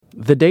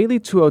The Daily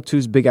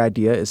 202's Big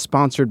Idea is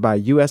sponsored by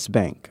U.S.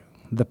 Bank,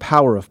 the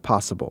power of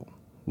possible.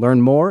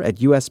 Learn more at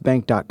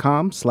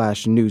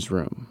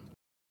usbank.com/newsroom.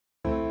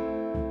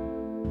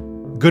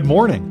 Good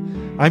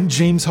morning. I'm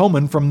James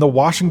Hohmann from The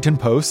Washington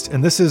Post,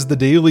 and this is the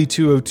Daily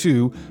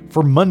 202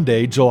 for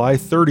Monday, July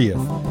 30th.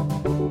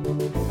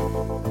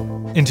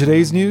 In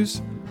today's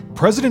news,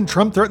 President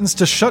Trump threatens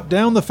to shut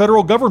down the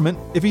federal government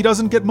if he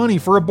doesn't get money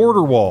for a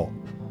border wall.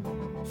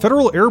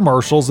 Federal air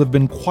marshals have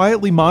been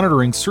quietly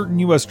monitoring certain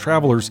U.S.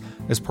 travelers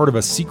as part of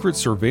a secret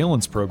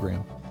surveillance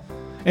program.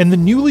 And the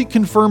newly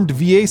confirmed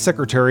VA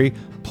secretary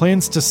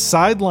plans to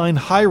sideline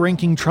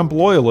high-ranking Trump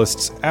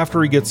loyalists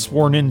after he gets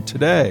sworn in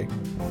today.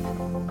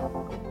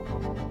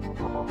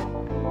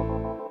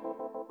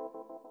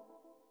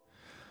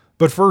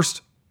 But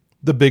first,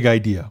 the big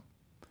idea.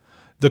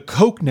 The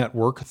Koch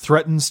network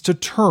threatens to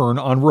turn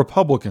on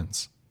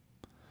Republicans.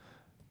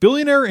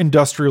 Billionaire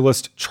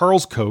industrialist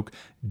Charles Koch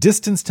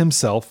distanced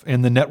himself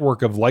and the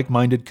network of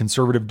like-minded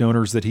conservative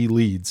donors that he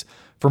leads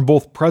from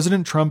both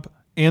President Trump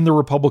and the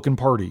Republican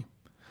Party.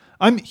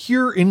 I'm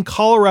here in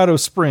Colorado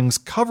Springs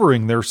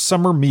covering their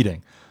summer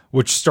meeting,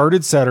 which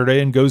started Saturday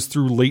and goes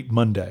through late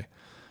Monday.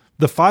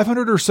 The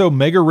 500 or so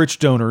mega-rich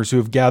donors who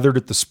have gathered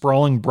at the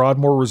sprawling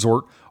Broadmoor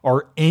Resort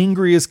are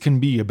angry as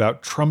can be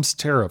about Trump's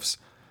tariffs,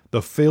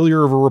 the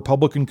failure of a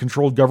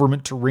Republican-controlled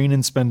government to rein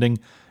in spending,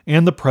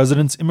 and the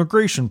president's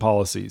immigration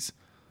policies.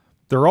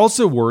 They're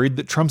also worried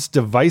that Trump's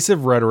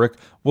divisive rhetoric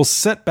will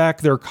set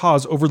back their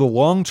cause over the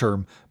long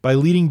term by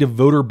leading to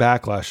voter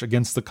backlash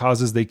against the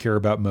causes they care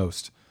about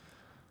most.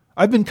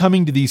 I've been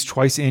coming to these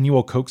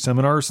twice-annual Koch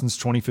seminars since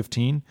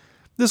 2015.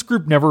 This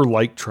group never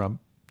liked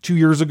Trump. 2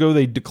 years ago,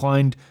 they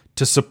declined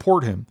to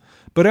support him.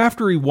 But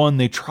after he won,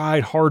 they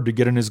tried hard to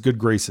get in his good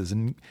graces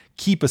and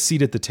keep a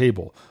seat at the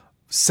table.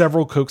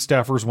 Several Koch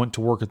staffers went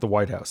to work at the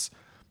White House.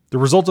 The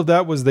result of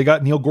that was they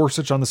got Neil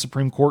Gorsuch on the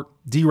Supreme Court,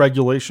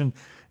 deregulation,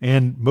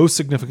 and most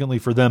significantly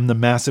for them, the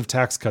massive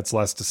tax cuts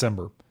last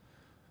December.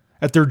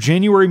 At their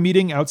January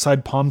meeting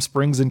outside Palm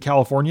Springs in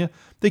California,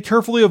 they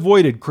carefully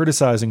avoided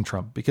criticizing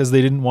Trump because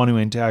they didn't want to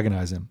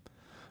antagonize him.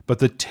 But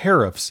the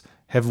tariffs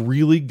have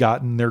really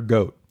gotten their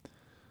goat.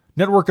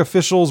 Network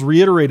officials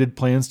reiterated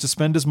plans to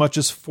spend as much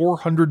as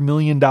 $400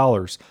 million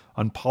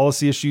on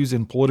policy issues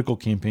and political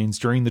campaigns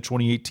during the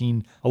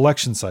 2018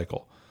 election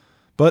cycle.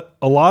 But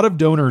a lot of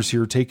donors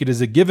here take it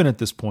as a given at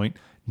this point,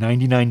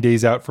 99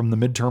 days out from the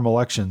midterm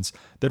elections,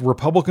 that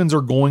Republicans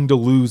are going to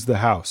lose the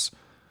House.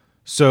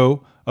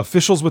 So,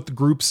 officials with the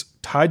groups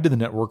tied to the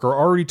network are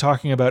already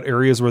talking about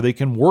areas where they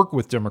can work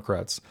with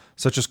Democrats,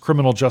 such as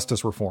criminal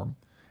justice reform.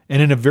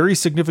 And in a very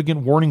significant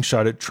warning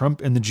shot at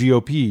Trump and the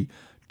GOP,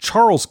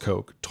 Charles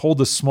Koch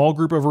told a small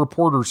group of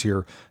reporters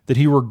here that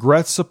he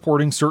regrets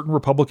supporting certain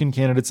Republican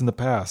candidates in the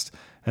past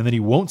and that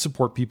he won't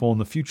support people in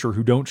the future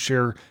who don't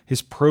share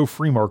his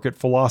pro-free market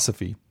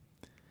philosophy.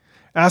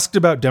 Asked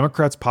about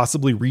Democrats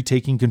possibly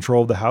retaking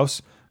control of the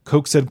House,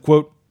 Koch said,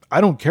 quote, "I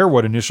don't care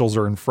what initials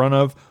are in front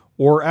of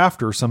or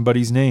after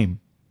somebody's name."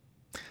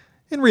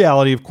 In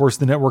reality, of course,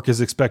 the network is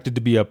expected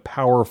to be a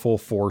powerful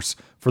force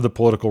for the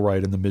political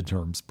right in the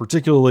midterms,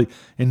 particularly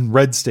in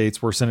red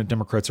states where Senate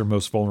Democrats are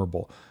most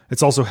vulnerable.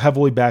 It's also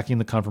heavily backing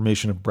the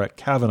confirmation of Brett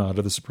Kavanaugh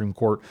to the Supreme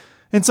Court,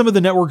 and some of the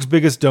network's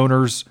biggest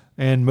donors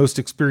and most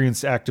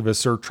experienced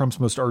activists are Trump's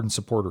most ardent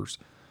supporters.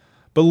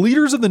 But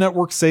leaders of the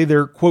network say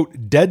they're,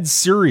 quote, dead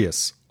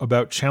serious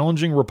about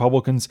challenging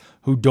Republicans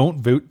who don't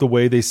vote the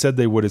way they said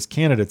they would as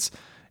candidates,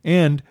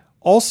 and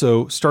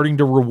also starting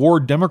to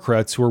reward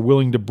Democrats who are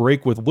willing to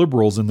break with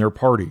liberals in their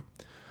party.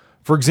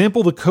 For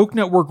example, the Koch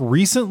network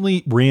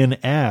recently ran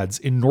ads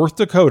in North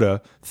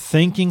Dakota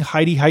thanking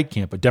Heidi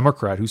Heitkamp, a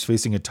Democrat who's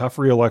facing a tough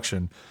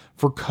re-election,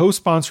 for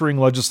co-sponsoring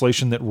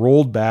legislation that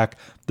rolled back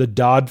the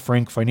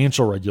Dodd-Frank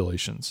financial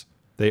regulations.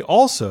 They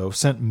also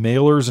sent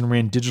mailers and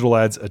ran digital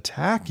ads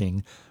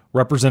attacking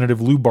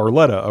Representative Lou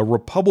Barletta, a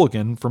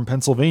Republican from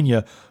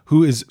Pennsylvania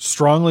who is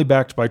strongly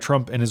backed by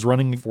Trump and is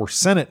running for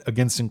Senate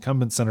against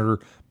incumbent Senator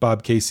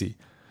Bob Casey.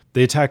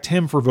 They attacked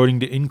him for voting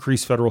to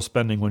increase federal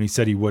spending when he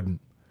said he wouldn't.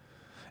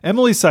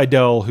 Emily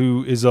Seidel,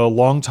 who is a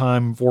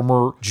longtime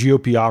former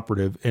GOP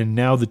operative and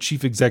now the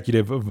chief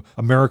executive of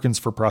Americans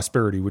for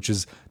Prosperity, which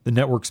is the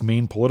network's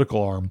main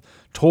political arm,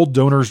 told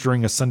donors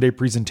during a Sunday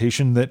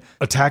presentation that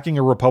attacking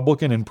a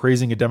Republican and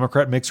praising a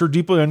Democrat makes her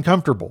deeply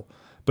uncomfortable.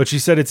 But she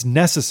said it's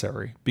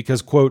necessary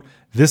because, quote,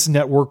 this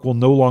network will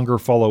no longer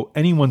follow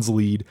anyone's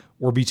lead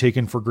or be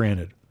taken for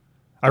granted.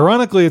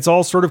 Ironically, it's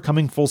all sort of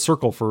coming full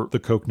circle for the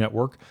Koch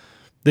network.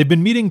 They've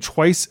been meeting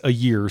twice a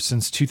year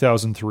since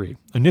 2003.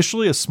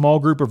 Initially, a small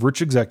group of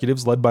rich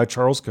executives led by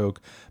Charles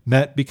Koch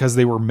met because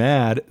they were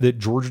mad that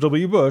George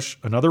W. Bush,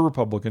 another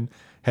Republican,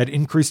 had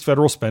increased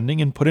federal spending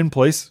and put in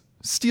place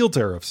steel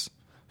tariffs.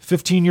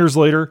 15 years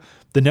later,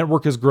 the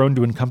network has grown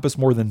to encompass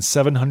more than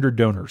 700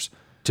 donors.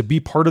 To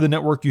be part of the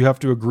network, you have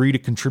to agree to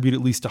contribute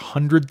at least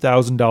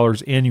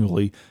 $100,000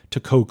 annually to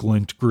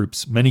Koch-linked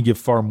groups. Many give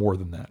far more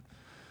than that.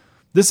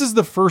 This is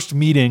the first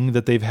meeting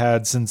that they've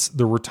had since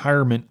the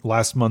retirement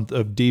last month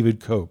of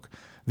David Koch,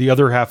 the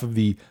other half of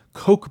the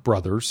Koch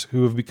brothers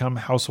who have become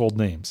household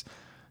names.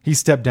 He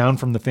stepped down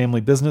from the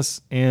family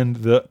business and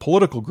the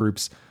political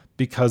groups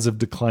because of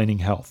declining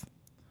health.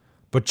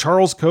 But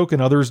Charles Koch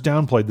and others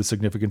downplayed the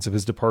significance of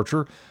his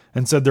departure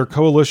and said their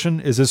coalition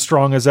is as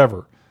strong as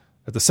ever.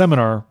 At the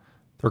seminar,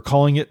 they're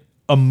calling it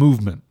a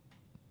movement.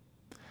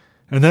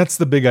 And that's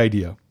the big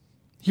idea.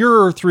 Here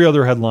are 3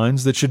 other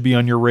headlines that should be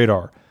on your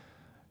radar.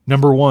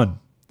 Number 1,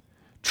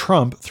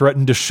 Trump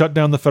threatened to shut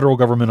down the federal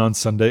government on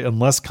Sunday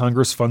unless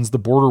Congress funds the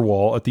border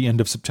wall at the end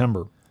of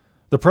September.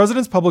 The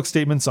president's public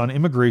statements on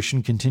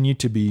immigration continue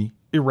to be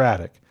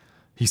erratic.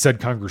 He said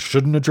Congress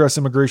shouldn't address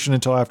immigration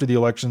until after the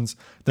elections.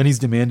 Then he's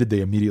demanded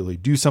they immediately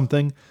do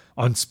something.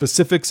 On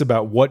specifics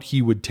about what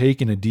he would take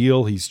in a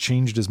deal, he's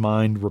changed his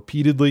mind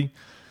repeatedly.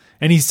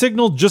 And he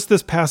signaled just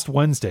this past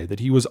Wednesday that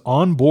he was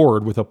on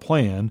board with a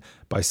plan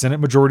by Senate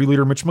Majority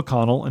Leader Mitch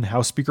McConnell and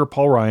House Speaker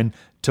Paul Ryan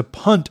to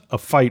punt a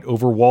fight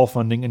over wall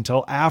funding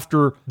until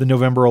after the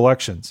November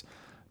elections.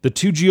 The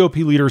 2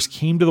 GOP leaders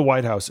came to the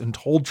White House and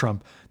told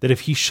Trump that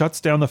if he shuts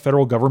down the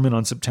federal government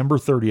on September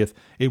 30th,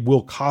 it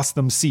will cost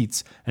them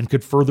seats and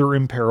could further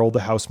imperil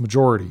the House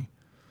majority.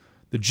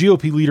 The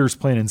GOP leaders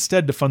plan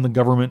instead to fund the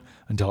government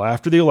until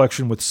after the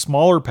election with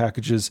smaller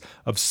packages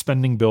of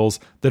spending bills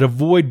that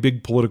avoid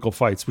big political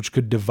fights, which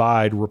could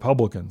divide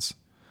Republicans.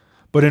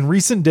 But in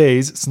recent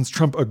days, since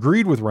Trump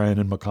agreed with Ryan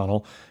and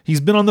McConnell, he's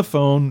been on the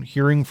phone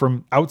hearing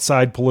from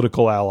outside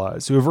political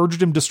allies who have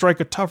urged him to strike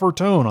a tougher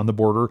tone on the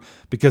border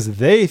because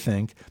they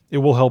think it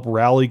will help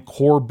rally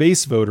core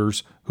base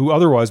voters who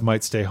otherwise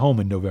might stay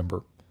home in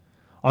November.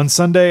 On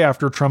Sunday,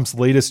 after Trump's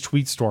latest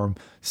tweet storm,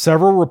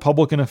 several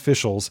Republican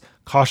officials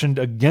cautioned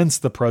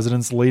against the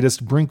president's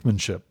latest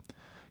brinkmanship.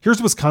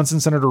 Here's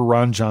Wisconsin Senator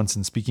Ron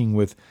Johnson speaking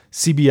with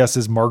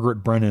CBS's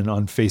Margaret Brennan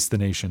on Face the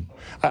Nation.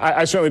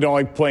 I certainly don't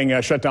like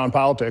playing shutdown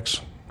politics.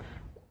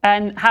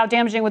 And how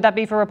damaging would that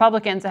be for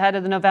Republicans ahead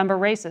of the November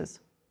races?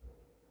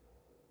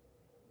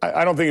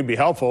 I don't think it'd be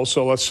helpful,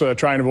 so let's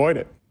try and avoid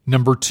it.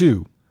 Number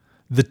 2,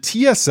 the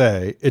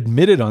TSA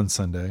admitted on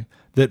Sunday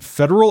that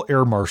federal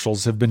air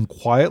marshals have been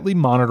quietly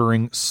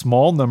monitoring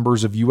small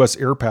numbers of U.S.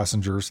 air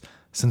passengers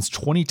since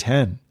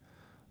 2010.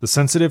 The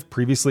sensitive,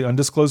 previously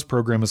undisclosed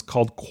program is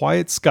called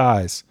Quiet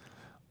Skies.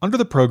 Under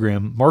the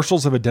program,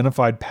 marshals have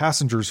identified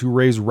passengers who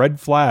raise red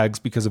flags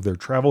because of their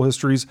travel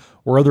histories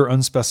or other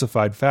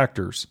unspecified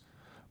factors.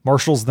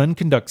 Marshals then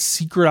conduct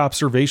secret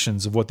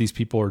observations of what these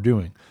people are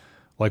doing,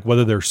 like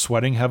whether they're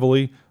sweating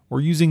heavily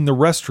or using the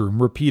restroom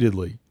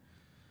repeatedly.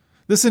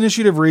 This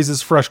initiative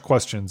raises fresh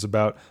questions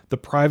about the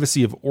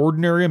privacy of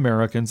ordinary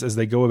Americans as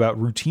they go about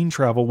routine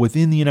travel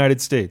within the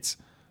United States.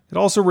 It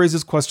also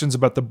raises questions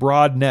about the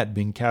broad net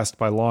being cast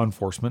by law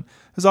enforcement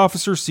as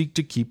officers seek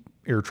to keep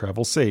air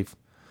travel safe.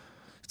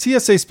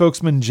 TSA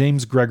spokesman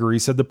James Gregory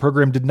said the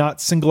program did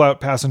not single out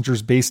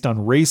passengers based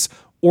on race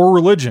or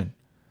religion,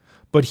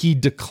 but he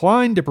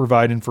declined to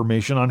provide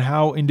information on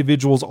how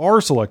individuals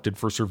are selected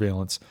for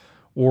surveillance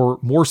or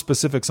more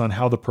specifics on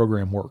how the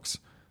program works.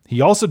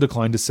 He also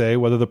declined to say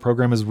whether the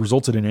program has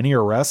resulted in any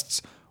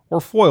arrests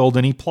or foiled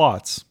any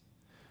plots.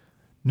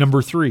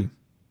 Number 3.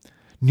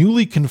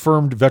 Newly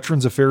confirmed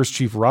Veterans Affairs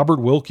Chief Robert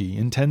Wilkie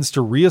intends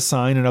to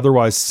reassign and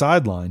otherwise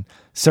sideline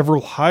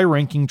several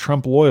high-ranking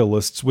Trump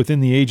loyalists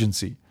within the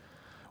agency.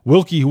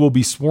 Wilkie, who will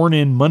be sworn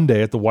in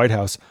Monday at the White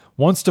House,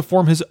 wants to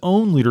form his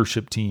own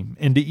leadership team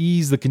and to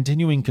ease the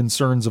continuing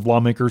concerns of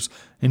lawmakers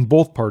in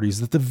both parties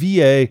that the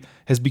VA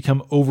has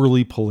become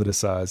overly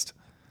politicized.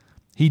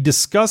 He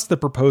discussed the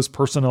proposed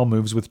personnel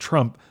moves with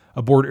Trump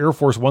aboard Air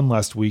Force One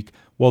last week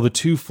while the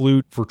two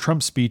flew for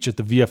Trump's speech at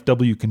the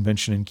VFW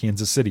convention in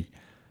Kansas City.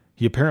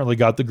 He apparently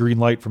got the green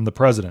light from the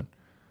president.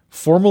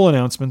 Formal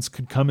announcements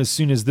could come as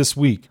soon as this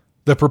week.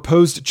 The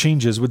proposed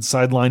changes would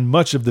sideline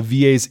much of the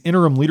VA's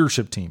interim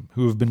leadership team,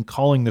 who have been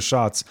calling the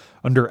shots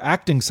under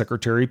Acting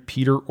Secretary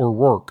Peter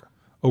O'Rourke.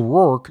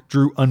 O'Rourke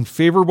drew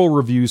unfavorable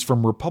reviews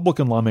from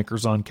Republican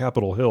lawmakers on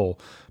Capitol Hill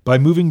by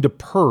moving to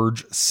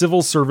purge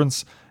civil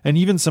servants and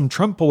even some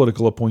Trump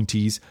political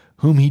appointees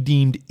whom he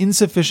deemed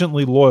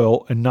insufficiently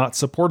loyal and not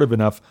supportive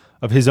enough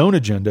of his own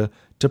agenda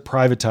to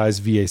privatize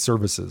VA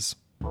services.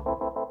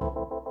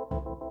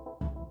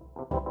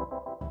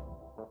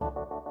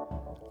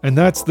 And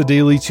that's the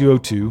Daily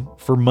 202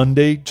 for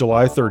Monday,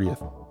 July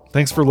 30th.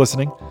 Thanks for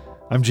listening.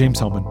 I'm James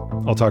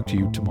Hellman. I'll talk to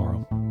you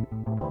tomorrow.